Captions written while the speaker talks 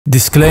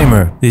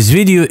Disclaimer: this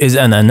video is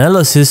an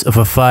analysis of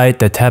a fight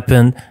that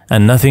happened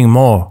and nothing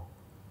more.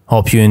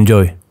 Hope you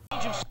enjoy.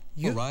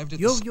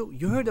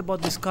 You heard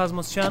about this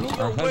Cosmos channel?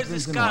 Where's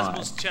this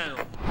Cosmos channel?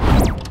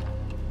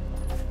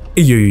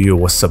 Yo,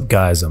 what's up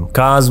guys, I'm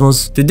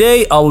Cosmos.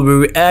 Today I will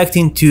be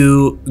reacting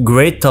to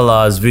Great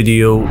Talal's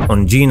video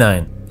on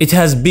G9. It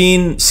has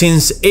been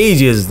since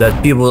ages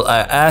that people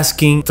are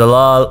asking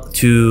Talal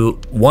to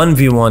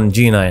 1v1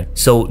 G9.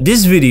 So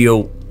this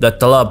video that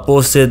Talal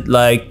posted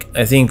like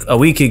I think a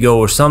week ago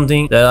or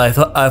something that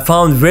I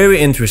found very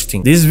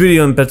interesting. This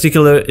video in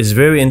particular is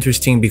very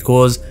interesting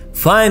because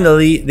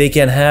finally they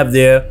can have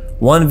their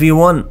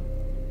 1v1,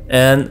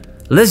 and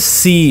let's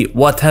see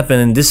what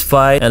happened in this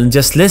fight, and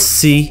just let's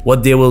see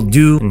what they will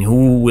do and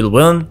who will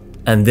win,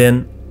 and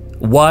then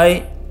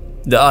why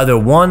the other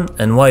won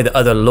and why the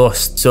other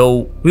lost.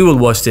 So we will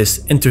watch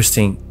this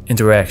interesting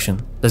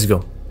interaction. Let's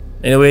go.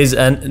 Anyways,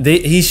 and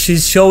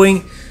she's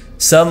showing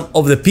some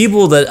of the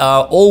people that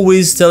are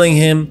always telling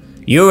him,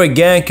 you're a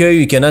ganker,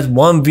 you cannot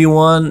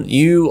 1v1,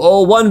 you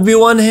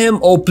 1v1 him,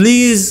 oh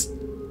please,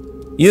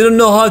 you don't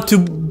know how to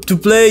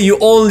play, you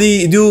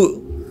only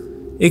do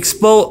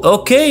expose.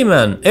 Okay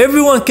man,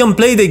 everyone can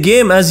play the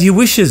game as he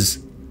wishes.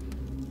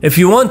 If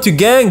you want to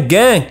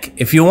gank,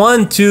 if you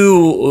want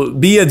to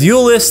be a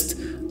duelist,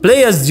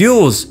 play as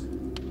duels.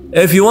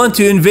 If you want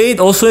to invade,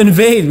 also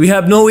invade. We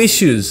have no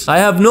issues. I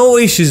have no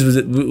issues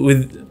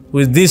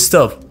with this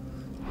stuff.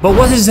 But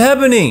what is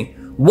happening?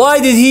 Why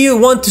did he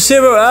want to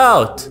sever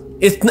out?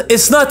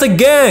 It's not a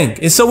gang.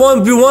 It's a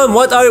 1v1.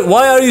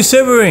 Why are you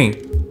severing?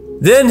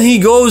 Then he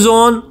goes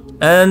on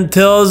and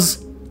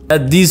tells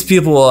that these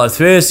people are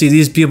thirsty.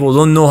 These people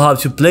don't know how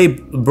to play.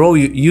 Bro,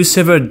 you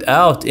severed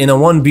out in a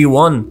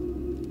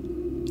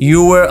 1v1.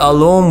 You were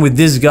alone with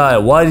this guy.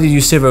 Why did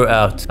you sever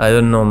out? I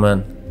don't know,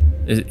 man.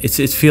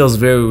 It feels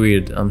very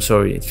weird. I'm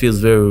sorry. It feels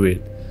very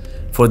weird.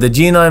 For the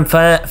G9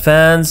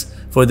 fans,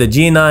 for the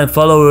G9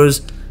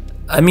 followers,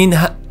 I mean,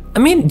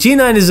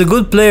 G9 is a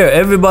good player.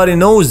 Everybody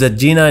knows that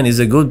G9 is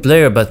a good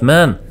player. But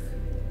man,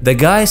 the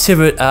guy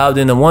severed out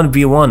in a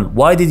 1v1.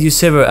 Why did you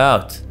sever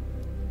out?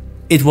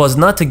 It was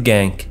not a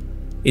gank.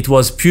 It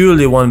was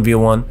purely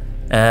 1v1,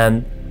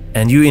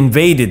 and you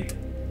invaded.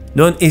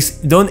 Don't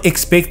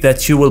expect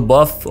that you will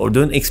buff, or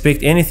don't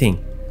expect anything.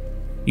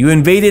 You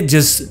invaded.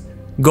 Just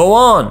go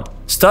on.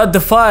 Start the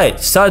fight.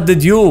 Start the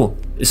duel.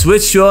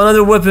 Switch to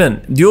another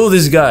weapon. Duel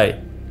this guy.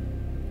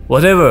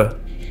 Whatever.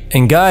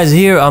 And guys,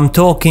 here I'm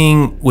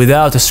talking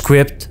without a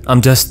script.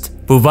 I'm just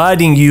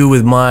providing you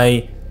with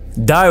my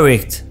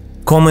direct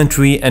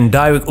commentary and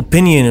direct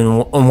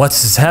opinion on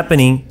what's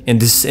happening in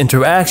this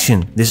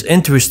interaction, this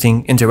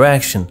interesting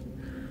interaction.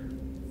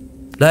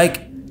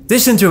 Like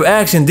this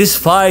interaction, this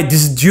fight,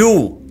 this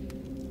duel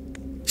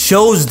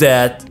shows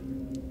that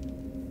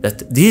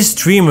these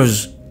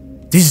streamers,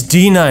 this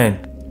G9,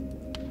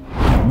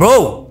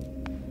 bro,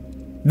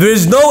 there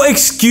is no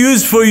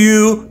excuse for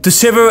you to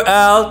sever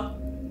out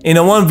in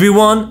a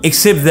 1v1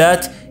 except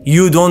that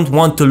you don't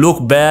want to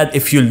look bad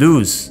if you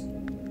lose.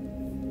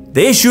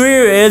 The issue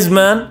here is,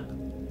 man,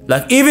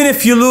 like even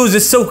if you lose,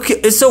 it's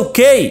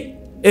okay.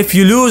 If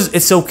you lose,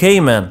 it's okay,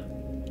 man.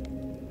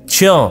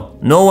 Chill.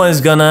 No one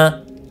is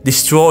gonna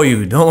destroy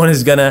you. No one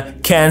is gonna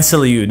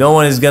cancel you. No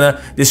one is gonna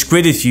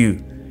discredit you.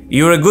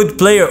 You're a good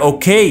player,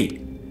 okay.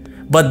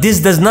 But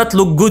this does not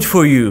look good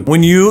for you.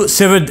 When you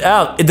severed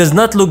out, it does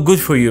not look good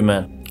for you,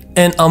 man.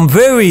 And I'm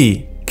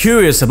very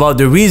curious about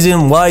the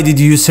reason why did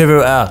you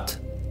sever out.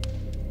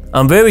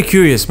 I'm very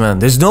curious, man.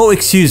 There's no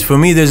excuse for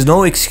me. There's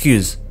no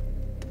excuse.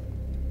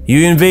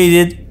 You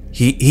invaded.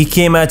 He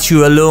came at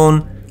you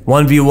alone,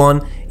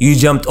 1v1. You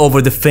jumped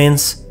over the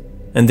fence,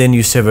 and then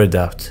you severed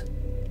out.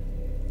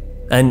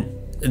 And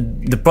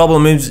the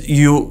problem is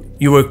you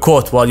were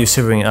caught while you're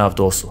severing out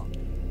also.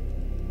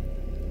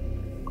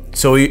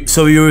 So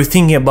you were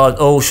thinking about,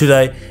 oh, should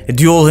I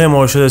duel him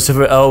or should I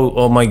sever out?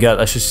 Oh my god,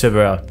 I should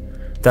sever out.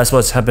 That's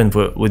what's happened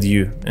with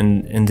you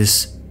in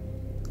this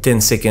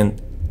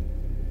 10-second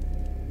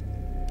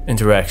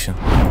interaction.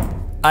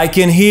 I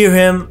can hear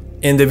him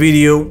in the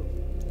video.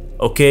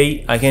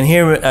 Okay, I can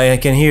hear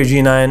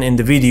G9 in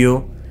the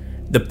video.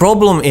 The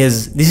problem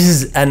is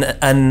this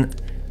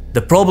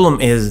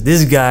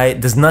guy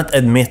does not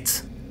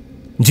admit.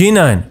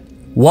 G9,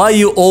 why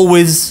you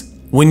always,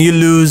 when you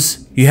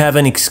lose, you have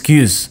an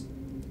excuse?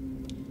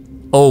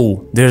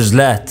 Oh, there's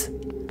that.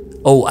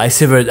 Oh, I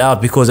severed out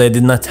because I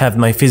did not have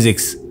my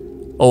physics.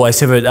 Oh, I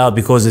severed out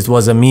because it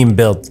was a meme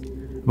build.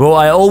 Bro,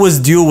 I always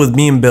deal with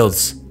meme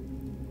builds.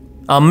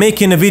 I'm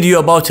making a video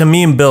about a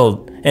meme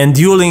build and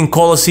dueling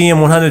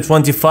Colosseum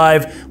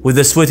 125 with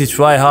the sweaty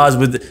tryhards,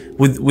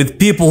 with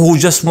people who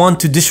just want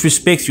to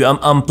disrespect you.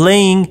 I'm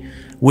playing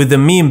with the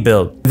meme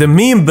build. The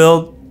meme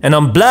build, and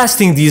I'm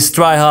blasting these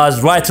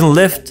tryhards right and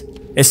left.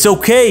 It's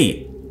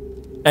okay.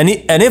 And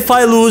if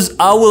I lose,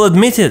 I will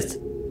admit it.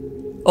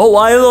 Oh,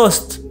 I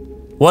lost.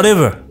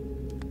 Whatever.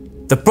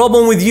 The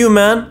problem with you,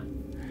 man,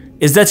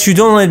 is that you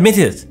don't admit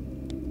it.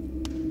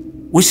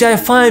 Which I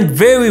find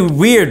very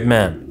weird,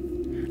 man.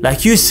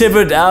 Like you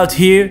severed out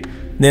here,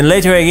 then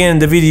later again in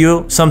the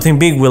video, something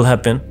big will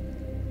happen.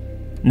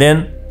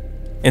 Then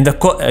in the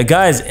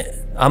guys,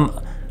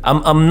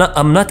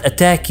 I'm not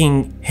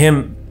attacking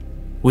him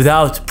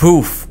without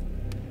proof.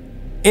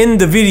 In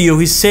the video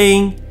he's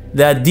saying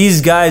that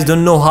these guys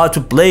don't know how to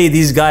play,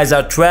 these guys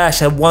are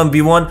trash at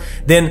 1v1.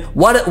 Then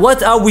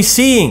what are we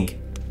seeing?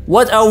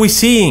 What are we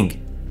seeing?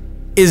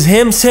 Is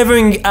him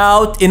severing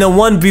out in a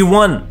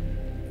 1v1.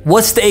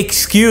 What's the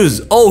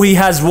excuse? Oh, he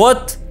has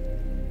what?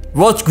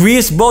 What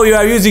grease? Bro, you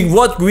are using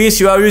what grease?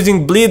 You are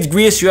using bleed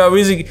grease, you are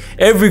using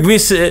every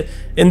grease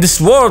in this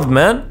world,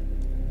 man.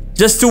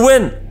 Just to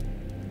win.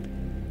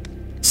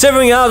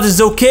 Severing out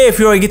is okay if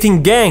you are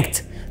getting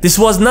ganked. This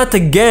was not a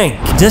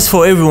gank. Just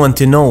for everyone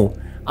to know,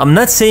 I'm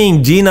not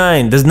saying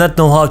G9 does not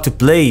know how to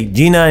play.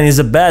 G9 is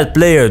a bad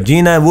player.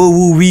 G9 woo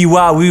woo wee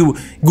wah wee goo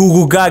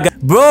goo gaga.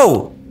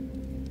 Bro,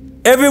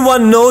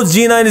 everyone knows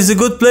G9 is a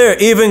good player.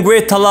 Even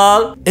Great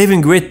Talal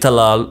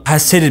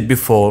has said it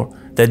before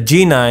that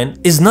G9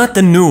 is not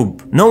a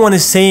noob. No one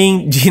is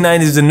saying G9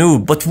 is a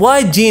noob. But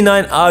why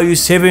G9 are you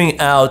severing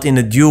out in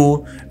a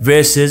duel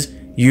versus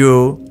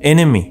your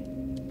enemy?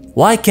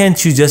 Why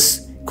can't you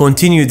just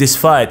continue this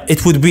fight?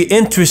 It would be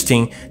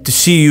interesting to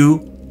see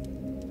you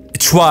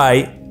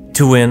try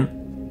to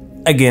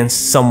win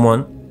against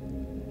someone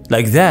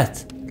like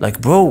that. Like,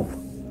 bro,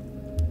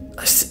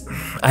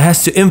 I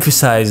have to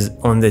emphasize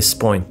on this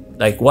point.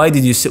 Like, why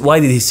did he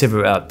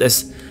sever out?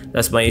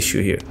 That's my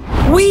issue here.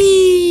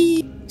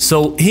 Whee!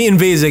 So he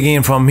invades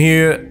again from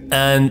here,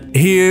 and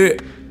here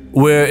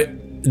where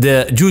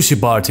the juicy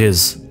part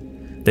is.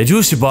 The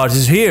juicy part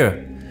is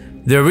here.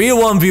 The real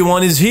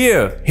 1v1 is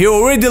here. He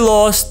already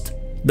lost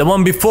the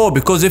one before,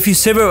 because if you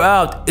sever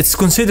out, it's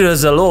considered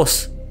as a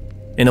loss.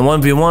 In a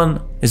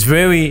 1v1, it's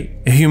very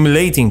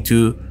humiliating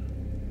to,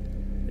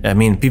 I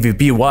mean,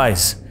 PvP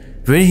wise,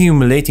 very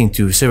humiliating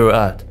to sever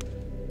out.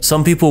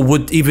 Some people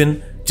would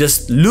even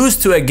just lose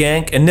to a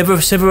gank and never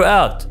sever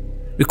out,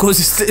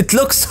 because it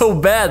looks so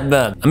bad,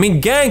 man. I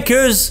mean,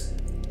 gankers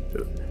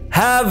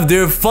have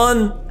their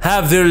fun,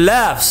 have their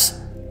laughs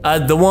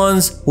at the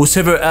ones who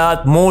sever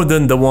out more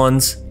than the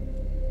ones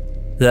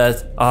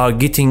that are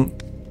getting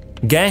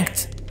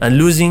ganked and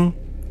losing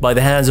by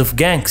the hands of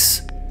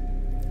ganks.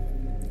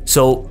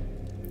 So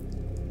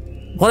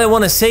what I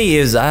want to say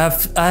is, I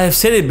have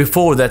said it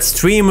before that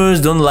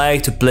streamers don't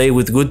like to play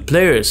with good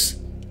players.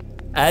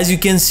 As you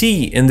can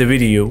see in the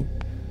video,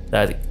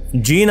 that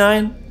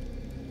G9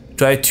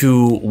 tried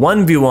to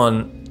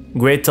 1v1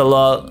 Great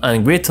Talal,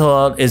 and Great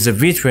Talal is a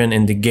veteran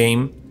in the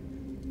game.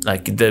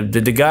 Like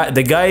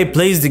the guy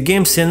plays the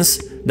game since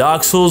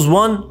Dark Souls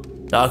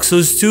 1, Dark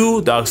Souls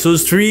 2, Dark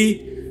Souls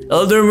 3,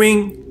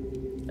 Eldenring,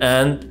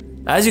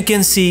 and as you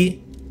can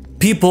see,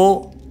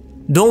 people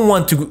don't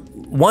want to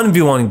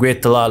 1v1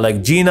 Great Talal like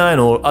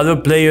G9 or other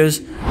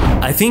players.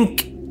 I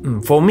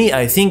think, for me,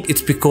 I think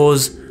it's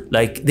because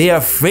like they are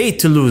afraid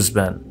to lose,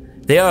 man.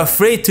 They are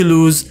afraid to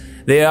lose.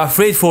 They are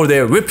afraid for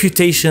their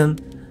reputation,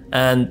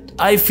 and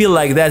I feel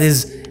like that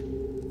is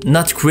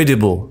not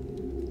credible.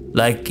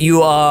 Like,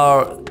 you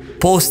are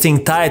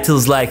posting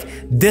titles like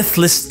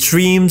deathless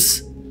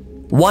streams,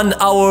 1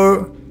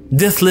 hour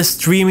deathless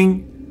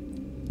streaming.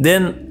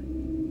 Then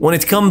when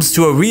it comes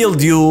to a real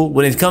duel,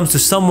 when it comes to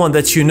someone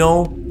that you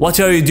know, what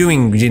are you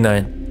doing,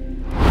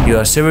 G9? You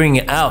are severing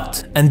it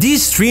out. And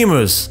these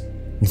streamers,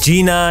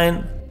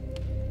 G9,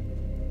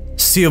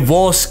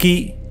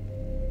 Siavoski,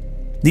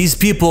 these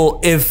people,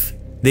 if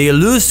they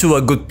lose to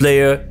a good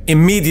player,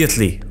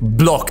 immediately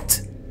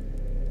blocked.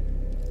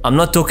 I'm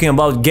not talking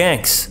about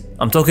ganks.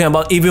 I'm talking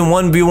about even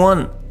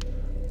 1v1.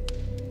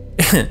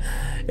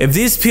 If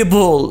these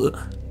people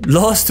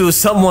lost to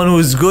someone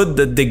who's good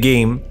at the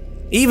game,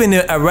 even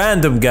a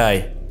random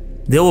guy,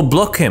 they will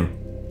block him.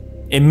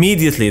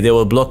 Immediately they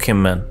will block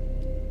him, man.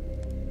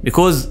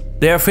 Because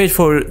they're afraid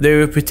for their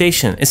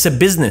reputation. It's a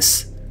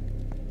business.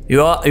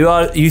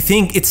 You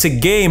think it's a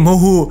game,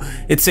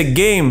 it's a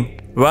game,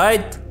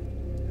 right?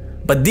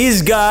 But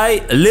these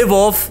guys live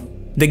off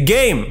the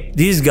game.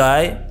 These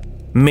guys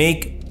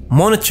make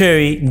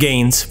monetary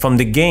gains from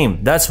the game.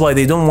 That's why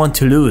they don't want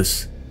to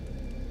lose.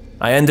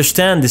 I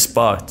understand this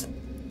part.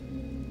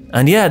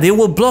 And yeah, they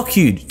will block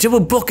you. They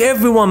will block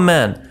everyone,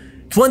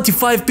 man.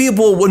 25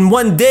 people in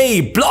one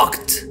day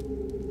blocked.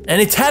 And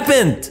it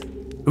happened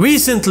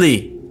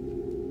recently.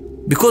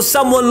 Because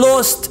someone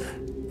lost,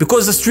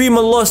 because the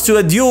streamer lost to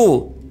a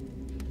duel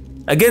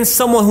against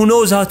someone who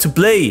knows how to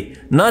play.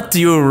 Not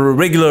your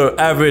regular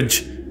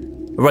average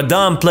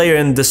Radam player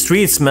in the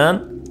streets,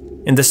 man.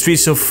 In the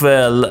streets of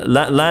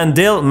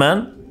Landale,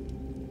 man.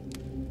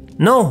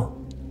 No.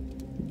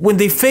 When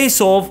they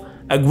face off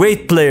a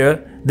great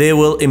player, they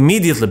will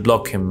immediately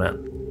block him, man.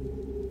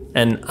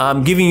 And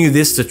I'm giving you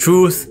this the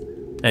truth,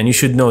 and you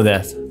should know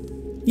that.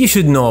 You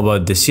should know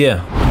about this,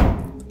 yeah.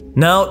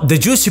 Now, the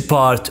juicy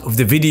part of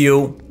the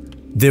video,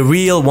 the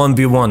real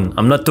 1v1.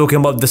 I'm not talking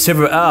about the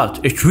sever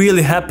out. It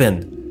really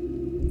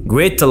happened.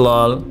 Great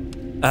Talal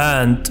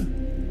and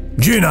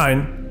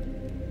G9.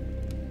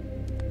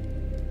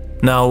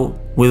 Now,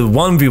 with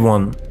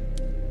 1v1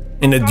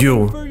 in a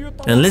duel.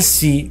 And let's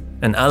see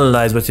and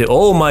analyze what it.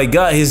 Oh my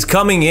god, he's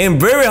coming in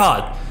very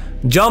hot.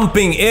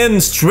 jumping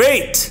in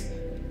straight.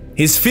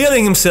 He's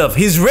feeling himself.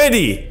 He's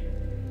ready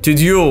to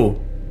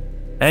duel.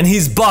 And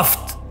he's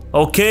buffed.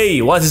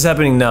 Okay, what is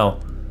happening now?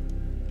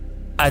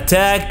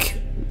 Attack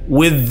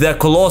with the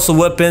colossal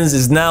weapons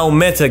is now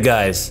meta,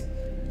 guys.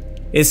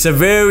 It's a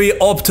very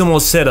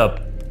optimal setup.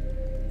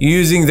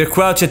 Using the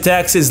crouch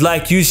attacks is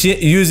like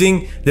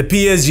using the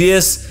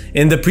PSGS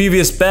in the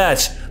previous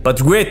patch. But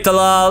Great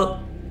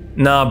Talal,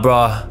 nah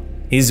bruh,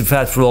 he's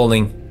fat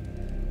rolling.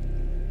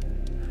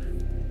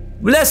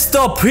 Let's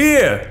stop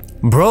here!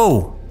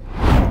 Bro,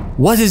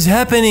 what is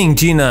happening,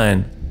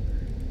 G9?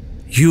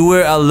 You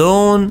were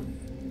alone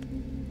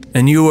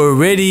and you were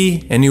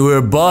ready and you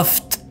were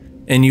buffed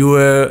and you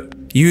were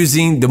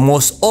using the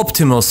most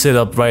optimal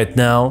setup right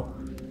now,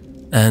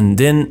 and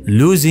then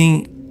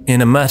losing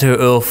in a matter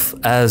of,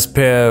 as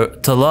per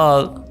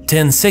Talal,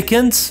 10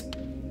 seconds?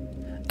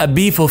 A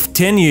beef of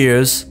 10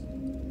 years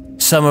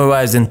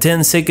summarized in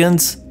 10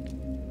 seconds?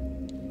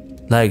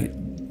 Like,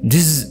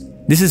 this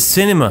is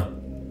cinema.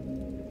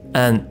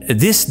 And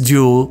this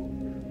duel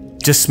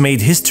just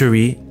made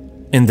history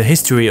in the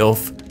history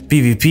of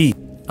PvP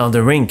on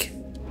the ring.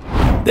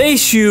 The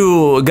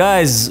issue,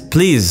 guys,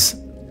 please,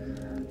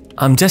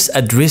 I'm just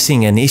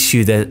addressing an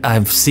issue that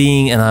I'm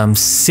seeing and I'm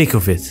sick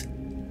of it.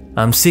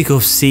 I'm sick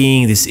of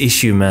seeing this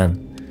issue, man.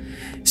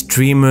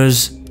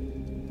 Streamers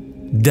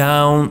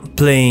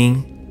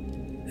downplaying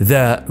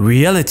the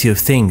reality of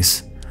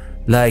things.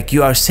 Like,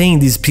 you are saying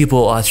these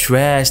people are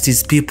trash,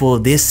 these people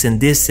this and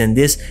this and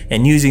this,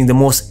 and using the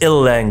most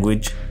ill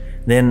language.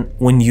 Then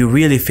when you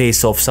really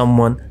face off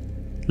someone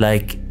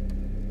like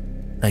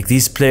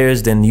these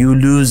players, then you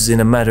lose in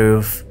a matter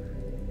of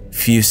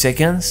few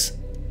seconds.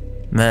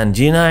 Man,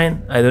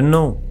 G9, I don't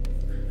know.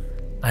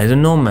 I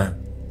don't know, man.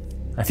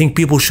 I think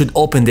people should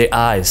open their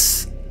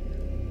eyes.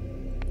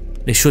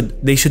 They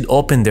should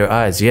open their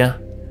eyes, yeah?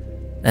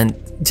 And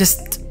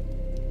just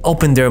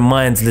open their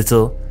minds a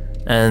little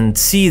and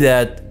see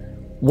that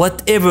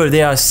whatever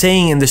they are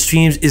saying in the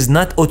streams is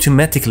not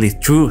automatically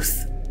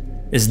truth.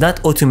 It's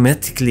not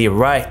automatically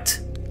right.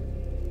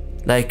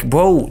 Like,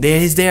 bro,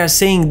 they are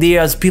saying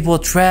there's people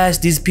trash,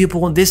 these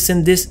people this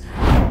and this,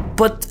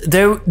 but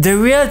the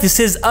reality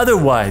says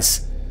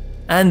otherwise.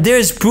 And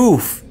there's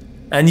proof.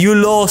 And you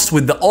lost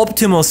with the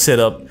optimal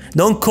setup.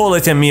 Don't call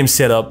it a meme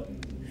setup.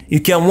 You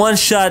can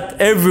one-shot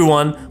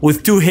everyone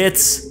with 2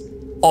 hits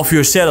of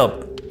your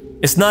setup.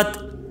 It's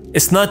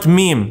not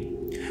meme.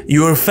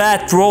 You're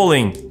fat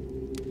rolling.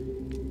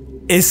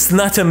 It's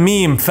not a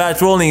meme. Fat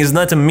rolling is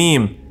not a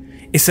meme.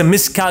 It's a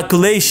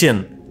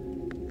miscalculation.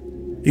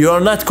 You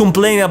are not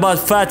complaining about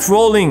fat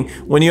rolling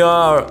when you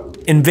are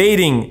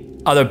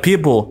invading other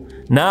people.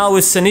 Now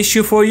it's an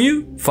issue for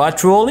you?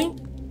 Fat rolling?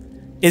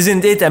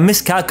 Isn't it a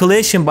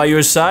miscalculation by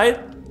your side?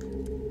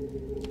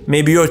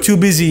 Maybe you're too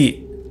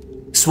busy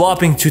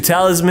swapping to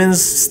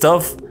talismans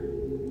stuff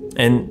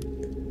and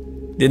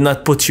did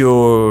not put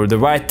the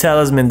right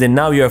talisman, then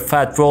now you're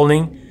fat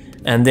rolling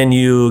and then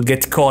you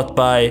get caught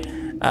by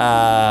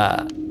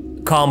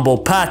combo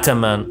pata,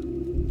 man,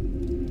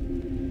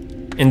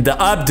 in the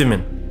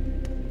abdomen.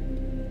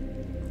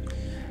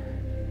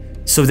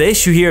 So the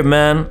issue here,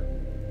 man,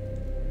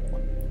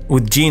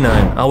 with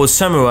G9, I will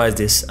summarize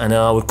this and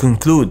I will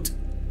conclude.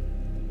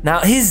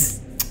 Now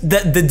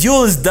the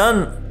duel is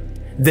done.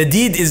 The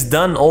deed is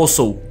done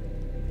also.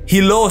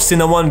 He lost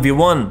in a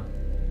 1v1.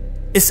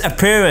 It's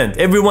apparent.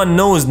 Everyone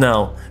knows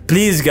now.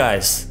 Please,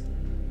 guys.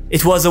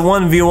 It was a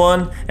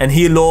 1v1 and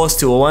he lost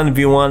to a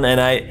 1v1, and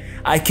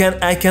I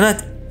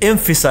cannot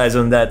emphasize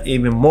on that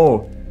even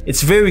more.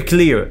 It's very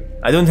clear.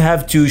 I don't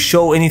have to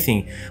show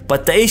anything.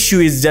 But the issue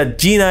is that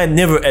G9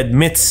 never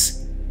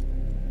admits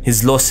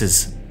his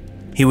losses.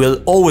 He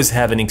will always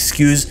have an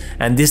excuse,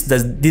 and this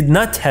did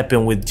not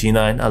happen with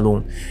G9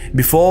 alone.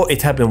 Before,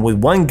 it happened with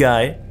one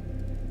guy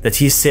that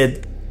he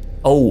said,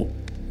 oh,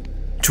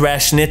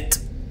 trashnet,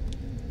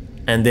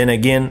 and then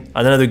again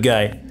another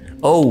guy,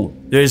 oh,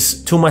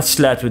 there's too much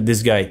slat with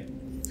this guy,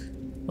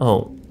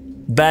 oh,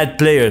 bad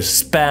players,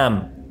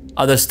 spam,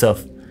 other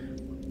stuff.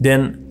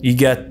 Then you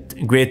got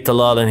Great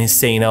Talal and he's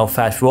saying now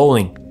fast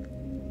rolling.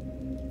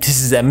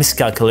 This is a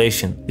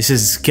miscalculation. This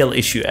is a skill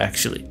issue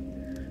actually.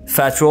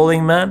 Fat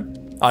rolling,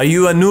 man? Are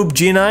you a noob,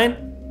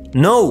 G9?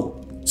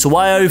 No. So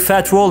why are you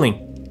fat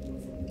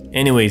rolling?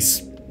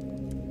 Anyways.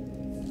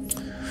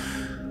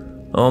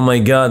 Oh my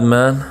god,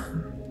 man.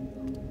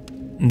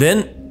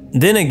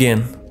 Then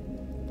again,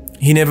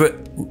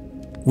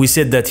 we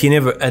said that he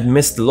never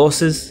admits the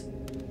losses.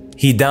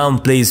 He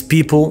downplays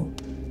people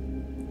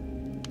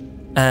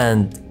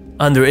and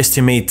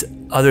underestimates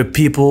other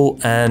people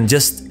and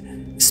just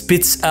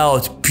spits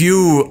out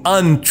pure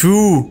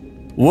untrue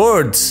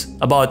words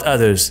about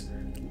others,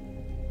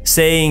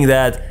 saying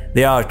that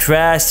they are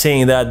trash,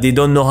 saying that they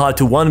don't know how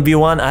to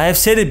 1v1. I have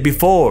said it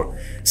before.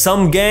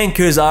 Some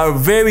gankers are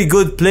very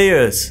good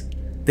players.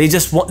 They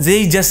just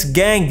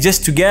gank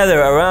just to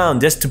gather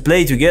around, just to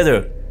play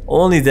together.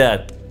 Only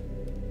that.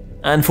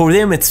 And for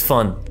them it's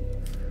fun.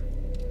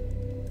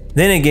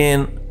 Then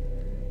again,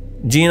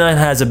 G9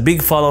 has a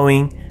big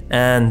following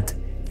and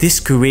this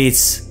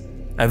creates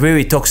a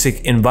very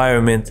toxic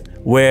environment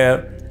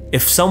where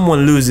if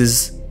someone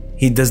loses,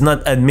 he does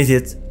not admit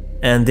it,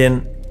 and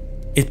then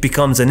it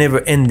becomes a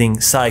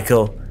never-ending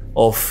cycle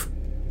of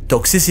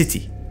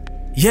toxicity.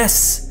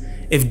 Yes,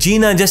 if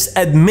Gina just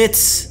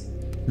admits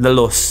the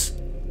loss,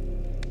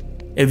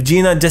 if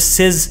Gina just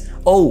says,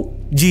 oh,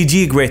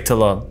 GG Great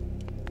Talal,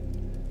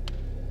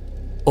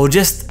 or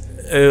just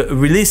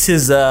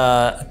releases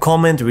a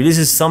comment,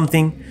 releases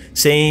something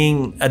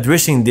saying,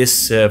 addressing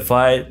this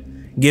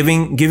fight,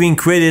 giving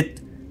credit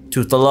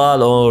to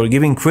Talal or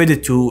giving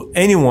credit to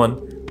anyone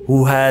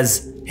who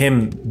has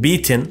him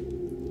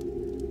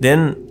beaten,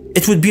 then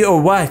it would be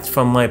alright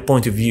from my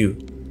point of view.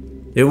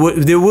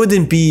 There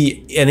wouldn't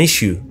be an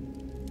issue.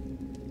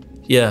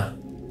 Yeah.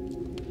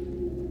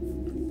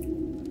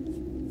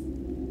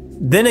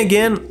 Then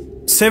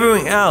again,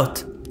 severing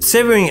out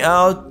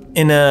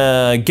in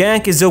a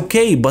gank is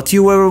okay, but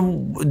you were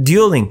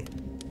dueling.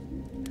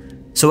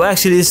 So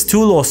actually it's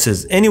 2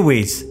 losses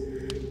anyways.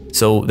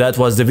 So that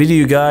was the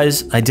video,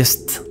 guys. I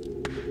just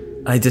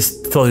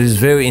thought it was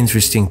very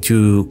interesting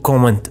to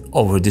comment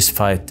over this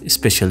fight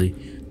especially.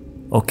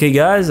 Okay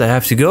guys, I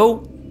have to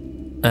go,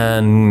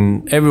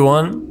 and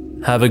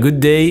everyone have a good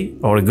day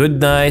or a good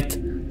night,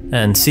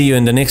 and see you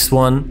in the next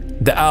one.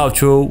 The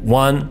outro,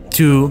 1,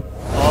 2.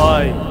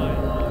 Bye.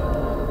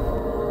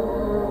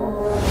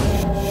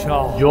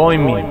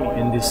 Join me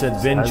in this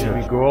adventure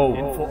as we grow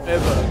in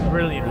forever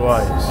brilliance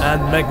rise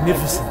and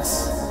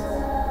magnificence.